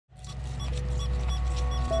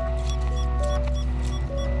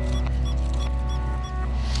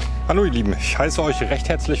Hallo ihr Lieben, ich heiße euch recht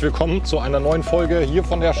herzlich willkommen zu einer neuen Folge hier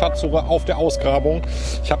von der Schatzsuche auf der Ausgrabung.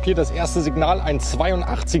 Ich habe hier das erste Signal, ein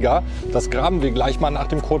 82er. Das graben wir gleich mal nach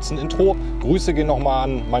dem kurzen Intro. Grüße gehen nochmal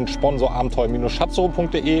an meinen Sponsor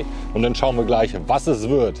𝗗𝗏𝗠𝗡𝗡𝗡𝗡 und dann schauen wir gleich, was es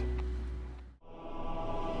wird.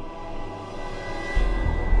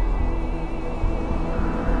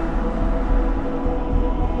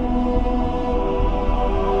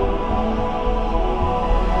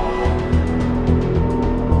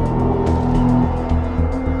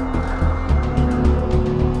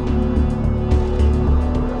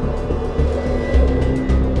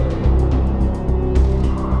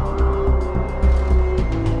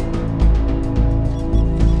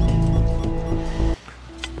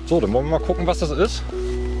 So, dann wollen wir mal gucken, was das ist.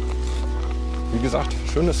 Wie gesagt,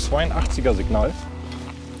 schönes 82er Signal.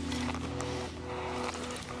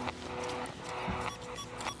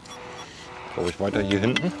 Glaube ich weiter hier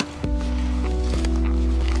hinten.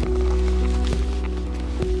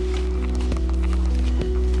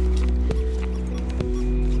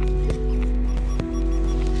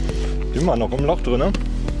 Immer noch im Loch drin.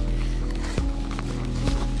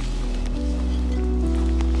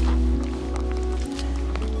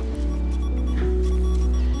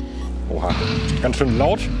 Ganz schön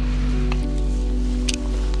laut.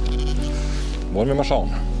 Wollen wir mal schauen.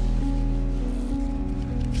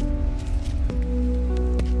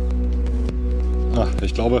 Ach,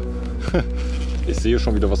 ich glaube, ich sehe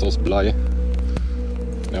schon wieder was aus Blei.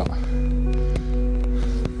 Ja.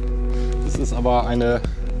 Das ist aber eine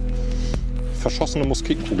verschossene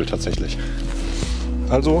Musketenkugel tatsächlich.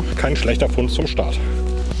 Also kein schlechter Fund zum Start.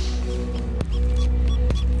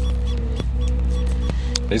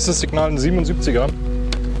 Nächstes Signal ein 77er.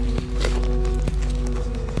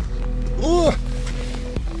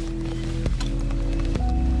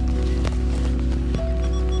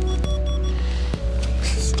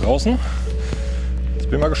 Ist draußen. Jetzt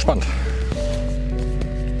bin ich mal gespannt.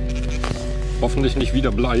 Hoffentlich nicht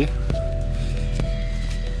wieder Blei.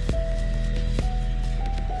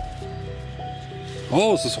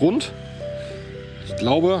 Oh, es ist rund. Ich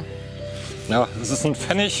glaube, ja, es ist ein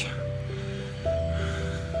Pfennig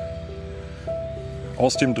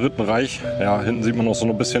aus dem Dritten Reich. Ja, hinten sieht man noch so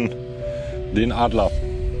ein bisschen den Adler.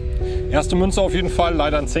 Erste Münze auf jeden Fall,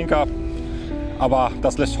 leider ein Zinker. Aber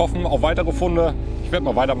das lässt hoffen auf weitere Funde. Ich werde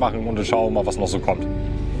mal weitermachen und schauen mal, was noch so kommt.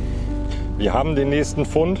 Wir haben den nächsten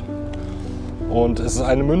Fund. Und es ist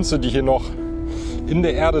eine Münze, die hier noch in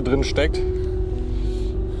der Erde drin steckt.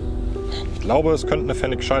 Ich glaube, es könnte eine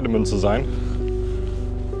Pfennig-Scheidemünze sein.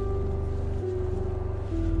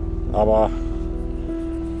 Aber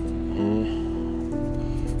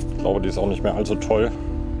ich glaube, die ist auch nicht mehr allzu toll.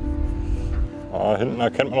 Hinten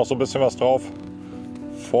erkennt man noch so ein bisschen was drauf.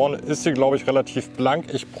 Vorne ist sie, glaube ich, relativ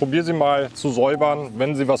blank. Ich probiere sie mal zu säubern.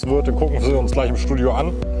 Wenn sie was wird, dann gucken wir sie uns gleich im Studio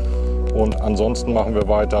an. Und ansonsten machen wir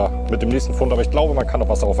weiter mit dem nächsten Fund. Aber ich glaube, man kann noch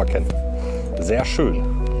was darauf erkennen. Sehr schön.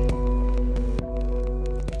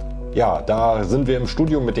 Ja, da sind wir im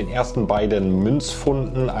Studio mit den ersten beiden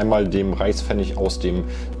Münzfunden. Einmal dem Reichspfennig aus dem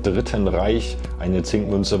Dritten Reich, eine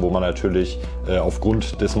Zinkmünze, wo man natürlich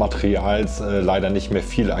aufgrund des Materials leider nicht mehr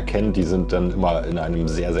viel erkennt. Die sind dann immer in einem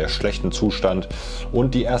sehr, sehr schlechten Zustand.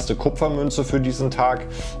 Und die erste Kupfermünze für diesen Tag.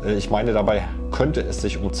 Ich meine, dabei könnte es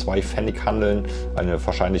sich um 2 Pfennig handeln. Eine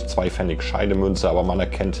wahrscheinlich 2 Pfennig Scheidemünze, aber man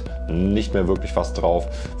erkennt nicht mehr wirklich was drauf.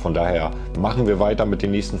 Von daher machen wir weiter mit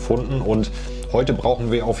den nächsten Funden. Und heute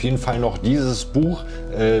brauchen wir auf jeden Fall noch dieses Buch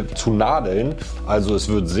zu nadeln. Also es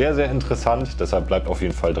wird sehr, sehr interessant. Deshalb bleibt auf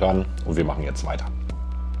jeden Fall dran und wir machen jetzt weiter.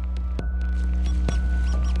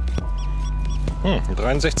 Ein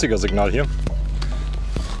 63er Signal hier.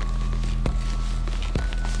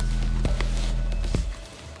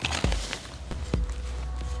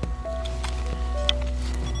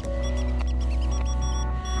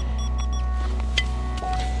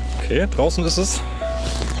 Okay, draußen ist es.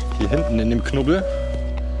 Hier hinten in dem Knubbel.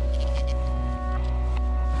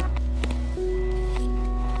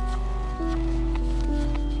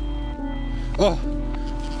 Oh,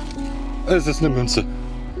 es ist eine Münze.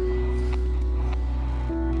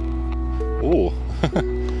 Oh,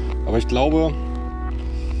 aber ich glaube,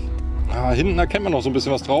 hinten erkennt man noch so ein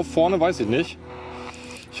bisschen was drauf. Vorne weiß ich nicht.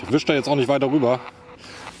 Ich wische da jetzt auch nicht weiter rüber.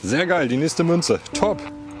 Sehr geil, die nächste Münze. Top.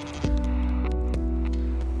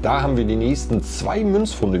 Da haben wir die nächsten 2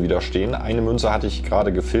 Münzfunde wieder stehen. Eine Münze hatte ich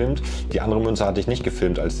gerade gefilmt, die andere Münze hatte ich nicht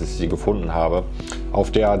gefilmt, als ich sie gefunden habe.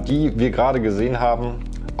 Auf der, die wir gerade gesehen haben,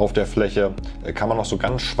 Auf der Fläche kann man noch so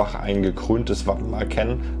ganz schwach ein gekröntes Wappen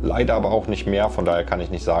erkennen, leider aber auch nicht mehr, von daher kann ich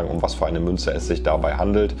nicht sagen, um was für eine Münze es sich dabei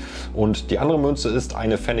handelt. Und die andere Münze ist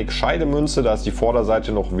eine Pfennig-Scheidemünze, da ist die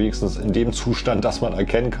Vorderseite noch wenigstens in dem Zustand, dass man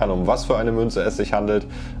erkennen kann, um was für eine Münze es sich handelt,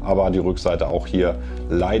 aber die Rückseite auch hier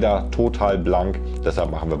leider total blank, deshalb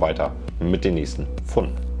machen wir weiter mit den nächsten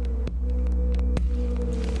Funden.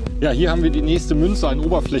 Ja, hier haben wir die nächste Münze, ein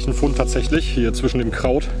Oberflächenfund tatsächlich, hier zwischen dem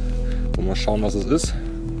Kraut. Wollen wir mal schauen, was es ist.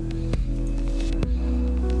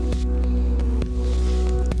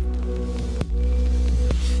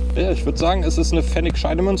 Ja, ich würde sagen, es ist eine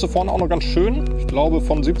Pfennig-Scheidemünze, vorne auch noch ganz schön. Ich glaube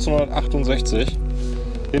von 1768.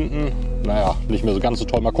 Hinten, naja, nicht mehr so ganz so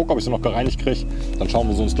toll. Mal gucken, ob ich sie noch bereinigt kriege. Dann schauen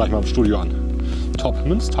wir sie uns gleich mal im Studio an. Top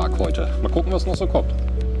Münztag heute. Mal gucken, was noch so kommt.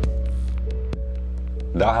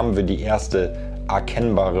 Da haben wir die erste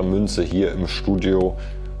erkennbare Münze hier im Studio.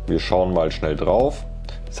 Wir schauen mal schnell drauf.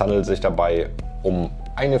 Es handelt sich dabei um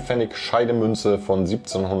eine Pfennig-Scheidemünze von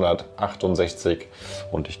 1768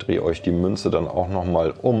 und ich drehe euch die Münze dann auch noch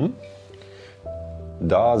mal um.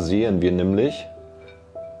 Da sehen wir nämlich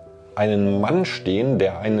einen Mann stehen,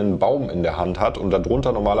 der einen Baum in der Hand hat, und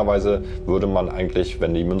darunter normalerweise würde man eigentlich,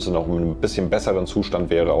 wenn die Münze noch in einem bisschen besseren Zustand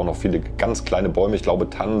wäre, auch noch viele ganz kleine Bäume, ich glaube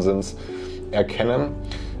Tannen sind es, erkennen.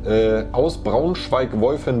 Aus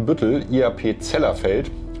Braunschweig-Wolfenbüttel, IAP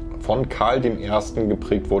Zellerfeld. Von Karl I.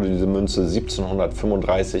 geprägt wurde diese Münze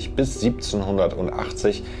 1735 bis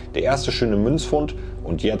 1780. Der erste schöne Münzfund,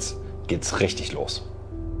 und jetzt geht's richtig los.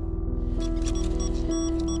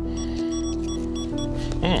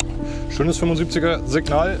 Schönes 75er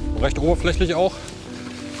Signal, recht oberflächlich auch.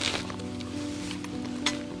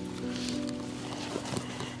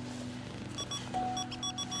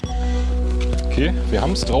 Okay, wir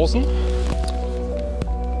haben es draußen.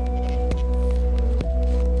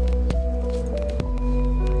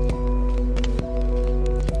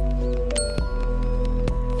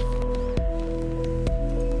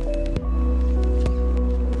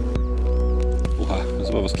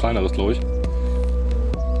 Was Kleineres, glaube ich.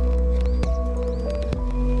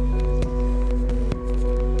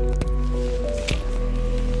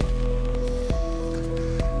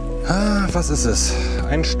 Was ist es?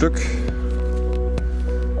 Ein Stück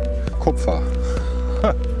Kupfer.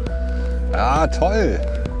 Ja, toll.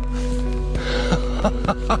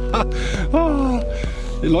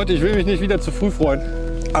 Leute, ich will mich nicht wieder zu früh freuen,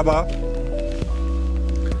 aber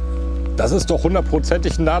das ist doch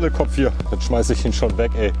hundertprozentig ein Nadelkopf hier. Jetzt schmeiße ich ihn schon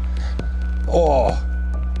weg, ey. Oh.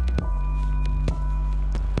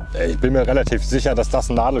 Ich bin mir relativ sicher, dass das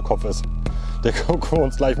ein Nadelkopf ist. Den gucken wir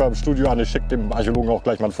uns gleich mal im Studio an. Ich schicke dem Archäologen auch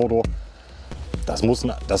gleich mal ein Foto. Das muss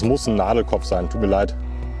ein Nadelkopf sein. Tut mir leid.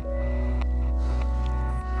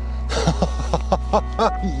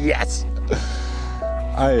 Yes!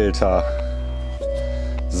 Alter.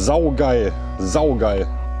 Saugeil. Saugeil.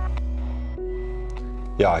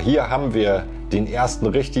 Ja, hier haben wir den ersten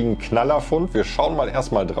richtigen Knallerfund. Wir schauen mal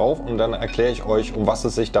erstmal drauf und dann erkläre ich euch, um was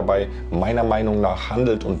es sich dabei meiner Meinung nach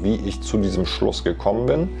handelt und wie ich zu diesem Schluss gekommen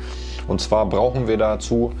bin. Und zwar brauchen wir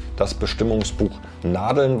dazu das Bestimmungsbuch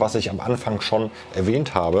Nadeln, was ich am Anfang schon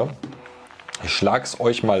erwähnt habe. Ich schlage es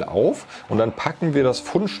euch mal auf und dann packen wir das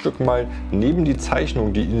Fundstück mal neben die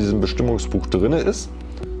Zeichnung, die in diesem Bestimmungsbuch drin ist.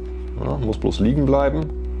 Ja, muss bloß liegen bleiben.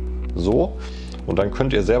 So. Und dann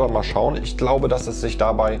könnt ihr selber mal schauen. Ich glaube, dass es sich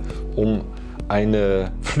dabei um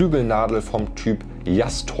eine Flügelnadel vom Typ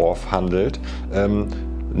Jastorf handelt.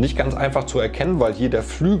 Nicht ganz einfach zu erkennen, weil hier der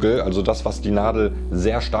Flügel, also das, was die Nadel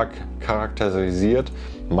sehr stark charakterisiert,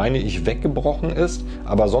 meine ich, weggebrochen ist.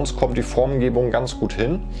 Aber sonst kommt die Formgebung ganz gut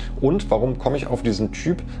hin. Und warum komme ich auf diesen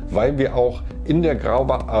Typ? Weil wir auch in der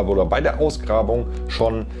oder bei der Ausgrabung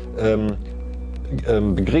schon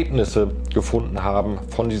Begräbnisse gefunden haben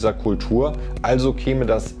von dieser Kultur. Also käme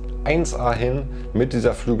das 1A hin mit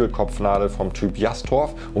dieser Flügelkopfnadel vom Typ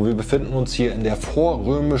Jastorf, und wir befinden uns hier in der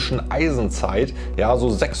vorrömischen Eisenzeit, ja, so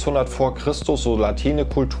 600 vor Christus, so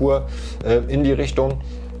Latine-Kultur in die Richtung.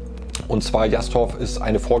 Und zwar Jastorf ist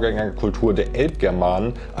eine Vorgängerkultur der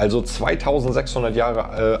Elbgermanen, also 2600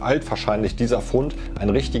 Jahre alt wahrscheinlich dieser Fund, ein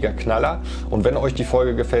richtiger Knaller. Und wenn euch die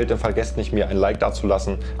Folge gefällt, dann vergesst nicht, mir ein Like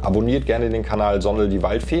dazulassen. Abonniert gerne den Kanal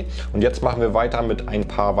SondeldieWaldfee. Und jetzt machen wir weiter mit ein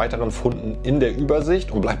paar weiteren Funden in der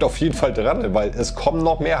Übersicht und bleibt auf jeden Fall dran, weil es kommen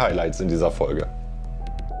noch mehr Highlights in dieser Folge.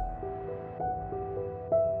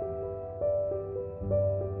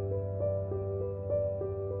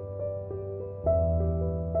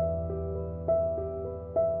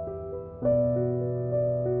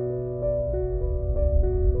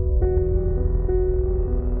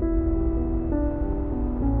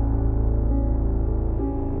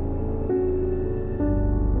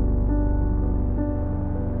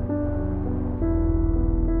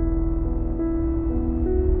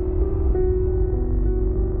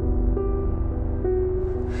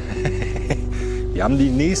 Wir haben die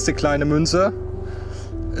nächste kleine Münze.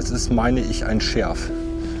 Es ist, meine ich, ein Scherf.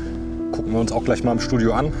 Gucken wir uns auch gleich mal im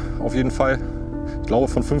Studio an, auf jeden Fall. Ich glaube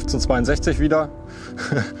von 1562 wieder.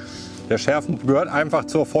 Der Scherf gehört einfach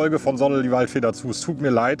zur Folge von SondeldieWaldfee dazu. Es tut mir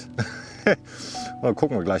leid. Dann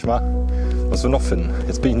gucken wir gleich mal, was wir noch finden.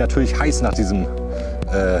 Jetzt bin ich natürlich heiß nach diesem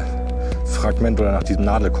Fragment oder nach diesem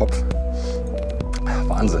Nadelkopf.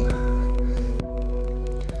 Wahnsinn.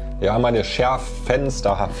 Ja, meine Schärf-Fans,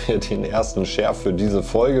 da haben wir den ersten Schärf für diese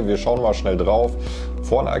Folge. Wir schauen mal schnell drauf.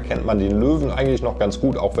 Vorne erkennt man den Löwen eigentlich noch ganz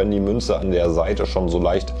gut, auch wenn die Münze an der Seite schon so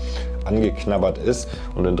leicht angeknabbert ist.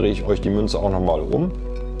 Und dann drehe ich euch die Münze auch noch mal um.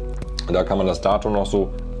 Da kann man das Datum noch so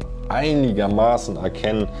einigermaßen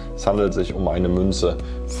erkennen. Es handelt sich um eine Münze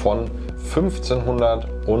von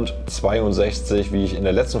 1562, wie ich in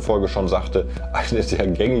der letzten Folge schon sagte, eine der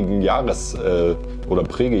gängigen Jahres- oder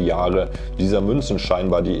Prägejahre dieser Münzen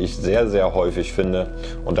scheinbar, die ich sehr, sehr häufig finde.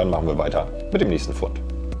 Und dann machen wir weiter mit dem nächsten Fund.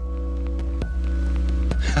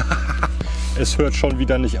 Es hört schon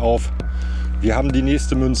wieder nicht auf. Wir haben die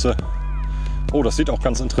nächste Münze. Oh, das sieht auch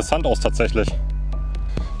ganz interessant aus tatsächlich.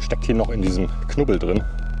 Steckt hier noch in diesem Knubbel drin.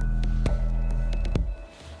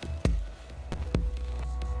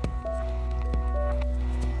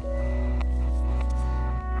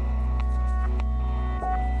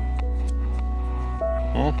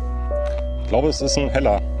 Ich glaube, es ist ein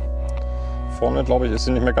heller. Vorne, glaube ich, ist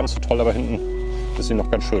sie nicht mehr ganz so toll, aber hinten ist sie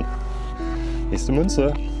noch ganz schön. Nächste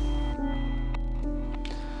Münze.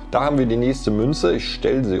 Da haben wir die nächste Münze. Ich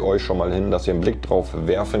stelle sie euch schon mal hin, dass ihr einen Blick drauf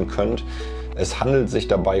werfen könnt. Es handelt sich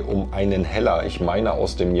dabei um einen Heller, ich meine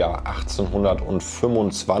aus dem Jahr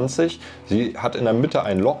 1825. Sie hat in der Mitte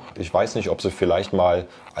ein Loch. Ich weiß nicht, ob sie vielleicht mal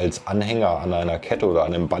als Anhänger an einer Kette oder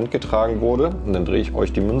an einem Band getragen wurde. Und dann drehe ich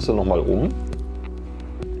euch die Münze noch mal um.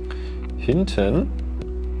 Hinten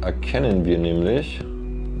erkennen wir nämlich,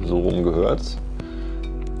 so rum gehört's,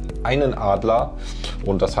 einen Adler.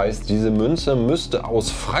 Und das heißt, diese Münze müsste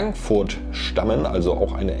aus Frankfurt stammen, also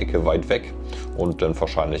auch eine Ecke weit weg. Und dann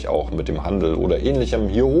wahrscheinlich auch mit dem Handel oder ähnlichem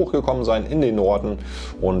hier hochgekommen sein in den Norden.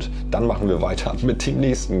 Und dann machen wir weiter mit dem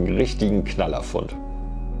nächsten richtigen Knallerfund.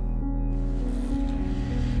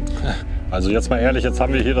 Also jetzt mal ehrlich, jetzt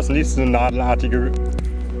haben wir hier das nächste nadelartige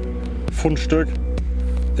Fundstück.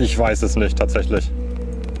 Ich weiß es nicht tatsächlich.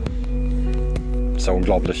 Ist ja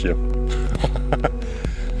unglaublich hier.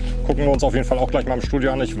 Gucken wir uns auf jeden Fall auch gleich mal im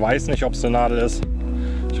Studio an. Ich weiß nicht, ob es eine Nadel ist.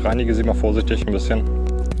 Ich reinige sie mal vorsichtig ein bisschen.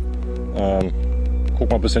 Guck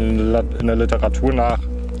mal ein bisschen in der Literatur nach,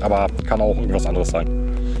 aber kann auch irgendwas anderes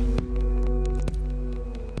sein.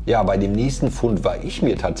 Ja, bei dem nächsten Fund war ich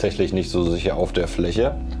mir tatsächlich nicht so sicher auf der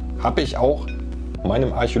Fläche. Habe ich auch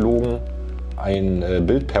meinem Archäologen ein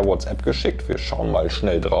Bild per WhatsApp geschickt. Wir schauen mal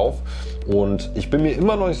schnell drauf. Und ich bin mir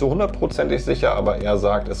immer noch nicht so hundertprozentig sicher, aber er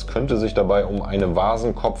sagt, es könnte sich dabei um eine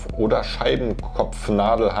Vasenkopf- oder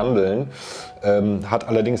Scheibenkopfnadel handeln. Hat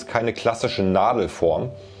allerdings keine klassische Nadelform.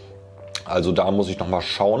 Also da muss ich noch mal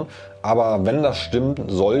schauen. Aber wenn das stimmen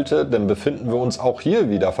sollte, dann befinden wir uns auch hier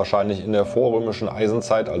wieder wahrscheinlich in der vorrömischen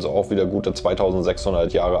Eisenzeit, also auch wieder gute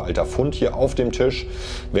 2600 Jahre alter Fund hier auf dem Tisch.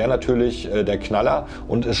 Wäre natürlich der Knaller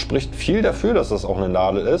und es spricht viel dafür, dass das auch eine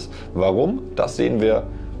Nadel ist. Warum? Das sehen wir,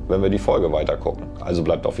 wenn wir die Folge weiter gucken. Also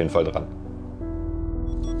bleibt auf jeden Fall dran.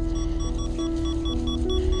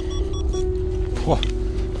 Boah,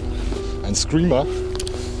 ein Screamer.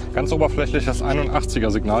 Ganz oberflächlich das 81er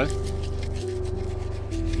Signal.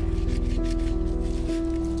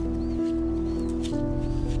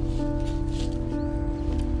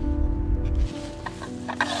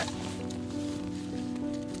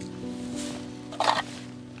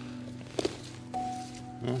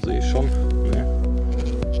 Sehe ich schon.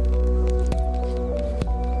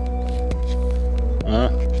 Nee.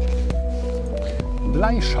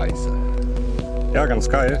 Bleischeiße. Ja, ganz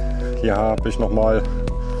geil. Hier habe ich nochmal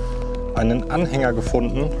einen Anhänger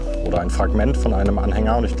gefunden oder ein Fragment von einem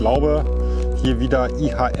Anhänger und ich glaube hier wieder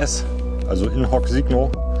IHS, also in hoc signo,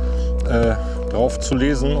 drauf zu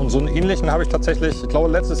lesen. Und so einen ähnlichen habe ich tatsächlich, ich glaube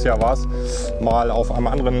letztes Jahr war es, mal auf einem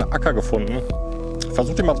anderen Acker gefunden.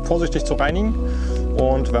 Versucht ihn mal vorsichtig zu reinigen.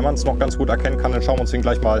 Und wenn man es noch ganz gut erkennen kann, dann schauen wir uns den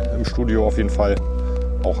gleich mal im Studio auf jeden Fall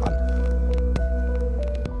auch an.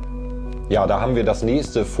 Ja, da haben wir das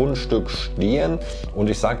nächste Fundstück stehen und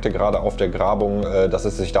ich sagte gerade auf der Grabung, dass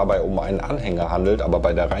es sich dabei um einen Anhänger handelt, aber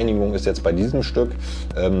bei der Reinigung ist jetzt bei diesem Stück,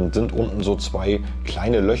 sind unten so zwei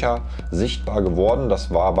kleine Löcher sichtbar geworden.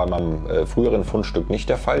 Das war bei meinem früheren Fundstück nicht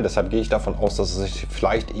der Fall, deshalb gehe ich davon aus, dass es sich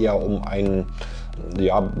vielleicht eher um einen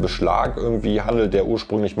Beschlag irgendwie handelt, der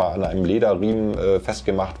ursprünglich mal an einem Lederriemen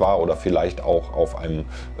festgemacht war oder vielleicht auch auf einem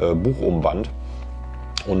Buchumband.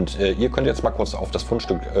 Und ihr könnt jetzt mal kurz auf das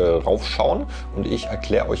Fundstück raufschauen und ich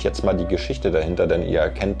erkläre euch jetzt mal die Geschichte dahinter, denn ihr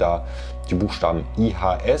erkennt da die Buchstaben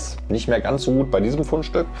IHS, nicht mehr ganz so gut bei diesem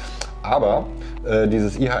Fundstück, aber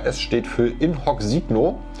dieses IHS steht für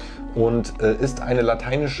𝑖nhoc und ist eine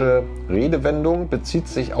lateinische Redewendung, bezieht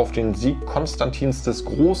sich auf den Sieg Konstantins des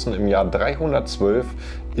Großen im Jahr 312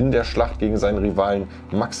 in der Schlacht gegen seinen Rivalen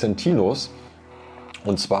Maxentinus.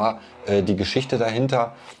 Und zwar die Geschichte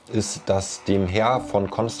dahinter ist, dass dem Heer von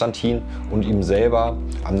Konstantin und ihm selber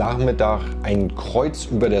am Nachmittag ein Kreuz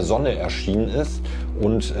über der Sonne erschienen ist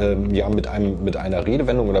und ja, mit einer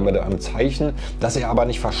Redewendung oder mit einem Zeichen, das er aber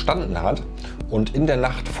nicht verstanden hat. Und in der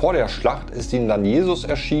Nacht vor der Schlacht ist ihm dann Jesus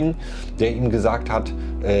erschienen, der ihm gesagt hat,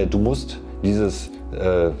 du musst dieses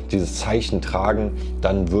Zeichen tragen,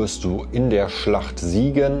 dann wirst du in der Schlacht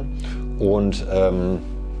siegen. Und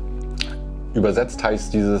übersetzt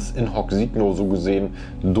heißt dieses 𝑖nhoc so gesehen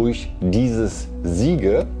durch dieses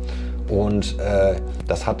Siege. Und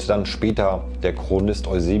das hat dann später der Chronist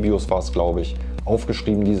Eusebius, war es glaube ich,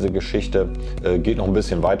 aufgeschrieben, diese Geschichte. Geht noch ein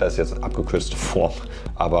bisschen weiter, ist jetzt abgekürzte Form.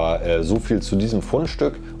 Aber so viel zu diesem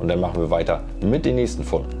Fundstück und dann machen wir weiter mit den nächsten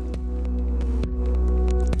Funden.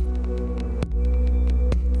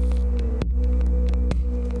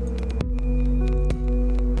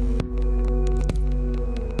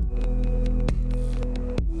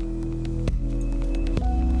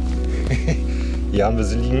 Hier haben wir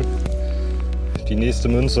sie liegen. Die nächste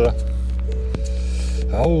Münze.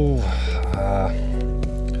 Oh,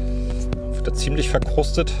 wieder ziemlich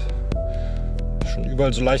verkrustet. Schon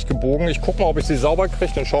überall so leicht gebogen. Ich gucke mal, ob ich sie sauber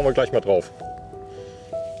kriege, dann schauen wir gleich mal drauf.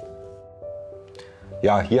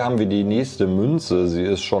 Ja, hier haben wir die nächste Münze. Sie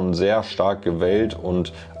ist schon sehr stark gewellt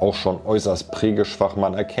und auch schon äußerst prägeschwach.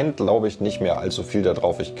 Man erkennt, glaube ich, nicht mehr allzu viel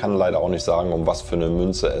darauf. Ich kann leider auch nicht sagen, um was für eine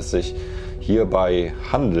Münze es sich hierbei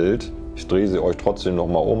handelt. Ich drehe sie euch trotzdem noch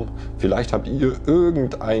mal um. Vielleicht habt ihr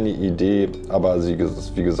irgendeine Idee, aber sie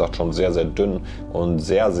ist wie gesagt schon sehr, sehr dünn und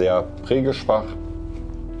sehr, sehr prägeschwach.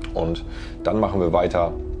 Und dann machen wir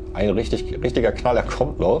weiter. Ein richtiger Knaller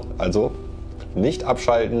kommt noch, also nicht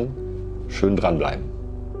abschalten, schön dranbleiben.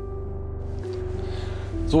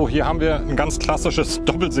 So, hier haben wir ein ganz klassisches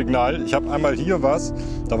Doppelsignal. Ich habe einmal hier was,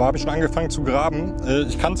 da habe ich schon angefangen zu graben.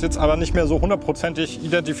 Ich kann es jetzt aber nicht mehr so hundertprozentig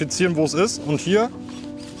identifizieren, wo es ist. Und hier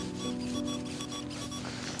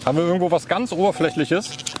haben wir irgendwo was ganz Oberflächliches.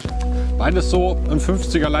 Beides so im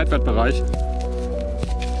 50er Leitwertbereich.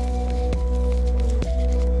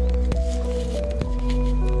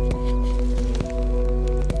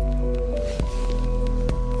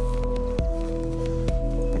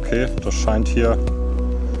 Okay, das scheint hier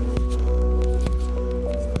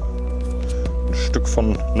ein Stück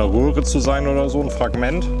von einer Röhre zu sein oder so, ein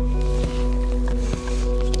Fragment.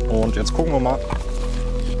 Und jetzt gucken wir mal.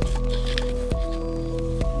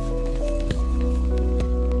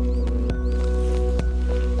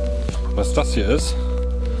 Was das hier ist.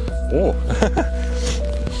 Oh,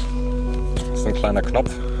 das ist ein kleiner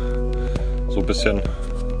Knopf. So ein bisschen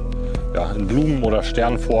ja, in Blumen- oder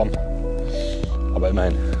Sternform. Aber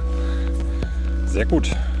immerhin. Sehr gut.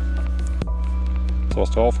 Ist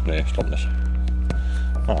was drauf? Nee, ich glaube nicht.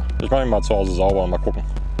 Ich mache ihn mal zu Hause sauber und mal gucken.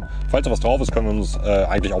 Falls da was drauf ist, können wir uns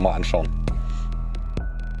eigentlich auch mal anschauen.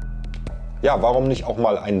 Ja, warum nicht auch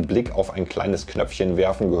mal einen Blick auf ein kleines Knöpfchen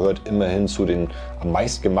werfen, gehört immerhin zu den am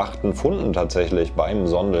meistgemachten Funden tatsächlich beim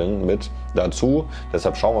Sondeln mit dazu.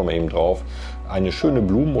 Deshalb schauen wir mal eben drauf. Eine schöne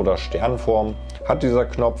Blumen- oder Sternform hat dieser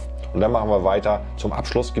Knopf. Und dann machen wir weiter. Zum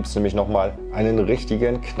Abschluss gibt es nämlich nochmal einen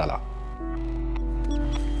richtigen Knaller.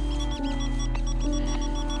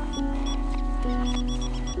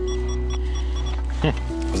 Hm.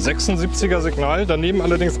 76er Signal, daneben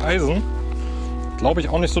allerdings Eisen. Glaube ich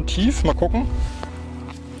auch nicht so tief. Mal gucken.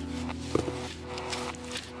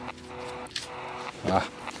 Ja,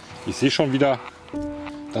 ich sehe schon wieder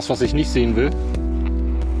das, was ich nicht sehen will.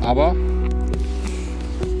 Aber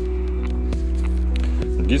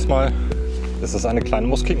diesmal ist es eine kleine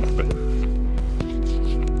Musketenkugel.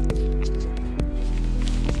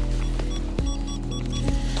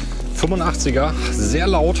 �85er, sehr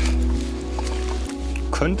laut.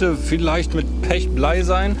 Könnte vielleicht mit Pech Blei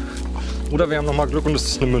sein. Oder wir haben noch mal Glück und es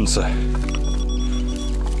ist eine Münze.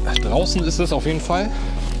 Draußen ist es auf jeden Fall.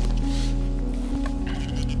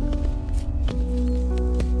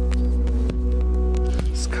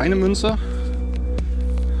 Es ist keine Münze,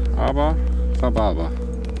 aber Rhabarber.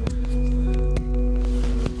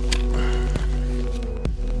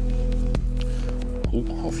 Oh,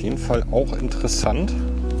 auf jeden Fall auch interessant.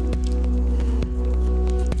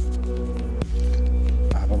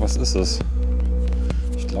 Aber was ist es?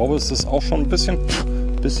 Ich glaube, es ist auch schon ein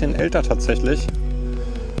bisschen älter tatsächlich.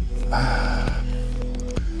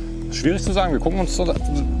 schwierig zu sagen. Wir gucken uns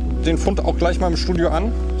den Fund auch gleich mal im Studio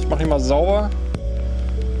an. Ich mache ihn mal sauber.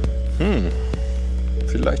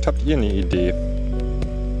 Vielleicht habt ihr eine Idee.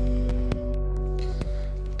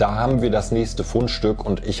 Da haben wir das nächste Fundstück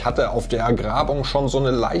und ich hatte auf der Grabung schon so eine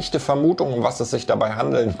leichte Vermutung, um was es sich dabei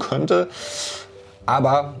handeln könnte.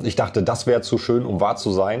 Aber ich dachte, das wäre zu schön, um wahr zu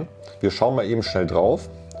sein. Wir schauen mal eben schnell drauf.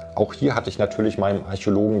 Auch hier hatte ich natürlich meinem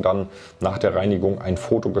Archäologen dann nach der Reinigung ein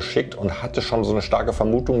Foto geschickt und hatte schon so eine starke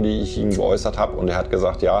Vermutung, die ich ihm geäußert habe. Und er hat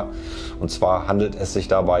gesagt, ja, und zwar handelt es sich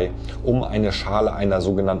dabei um eine Schale einer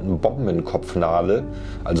sogenannten Bombenkopfnadel.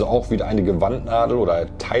 Also auch wieder eine Gewandnadel oder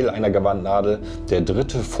Teil einer Gewandnadel. Der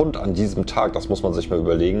dritte Fund an diesem Tag, das muss man sich mal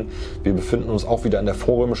überlegen. Wir befinden uns auch wieder in der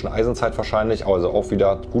vorrömischen Eisenzeit wahrscheinlich, also auch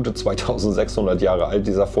wieder gute 2600 Jahre alt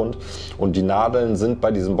dieser Fund. Und die Nadeln sind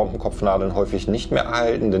bei diesen Bombenkopfnadeln häufig nicht mehr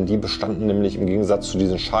erhalten, denn die bestanden nämlich im Gegensatz zu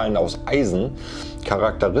diesen Schalen aus Eisen.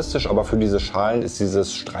 Charakteristisch aber für diese Schalen ist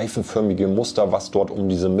dieses streifenförmige Muster, was dort um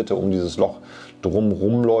diese Mitte, um dieses Loch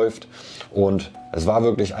drumherum läuft. Und es war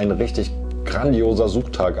wirklich ein richtig grandioser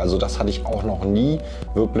Suchtag. Also das hatte ich auch noch nie,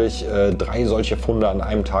 wirklich 3 solche Funde an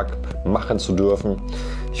einem Tag machen zu dürfen.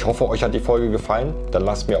 Ich hoffe, euch hat die Folge gefallen. Dann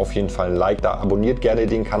lasst mir auf jeden Fall ein Like da. Abonniert gerne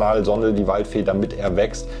den Kanal SondeldieWaldfee, damit er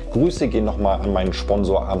wächst. Grüße gehen nochmal an meinen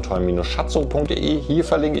Sponsor 𝗗𝗓𝗏𝗡𝗧𝗏 Hier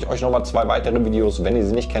verlinke ich euch nochmal 2 weitere Videos. Wenn ihr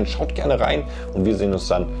sie nicht kennt, schaut gerne rein. Und wir sehen uns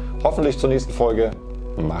dann hoffentlich zur nächsten Folge.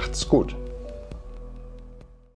 Macht's gut.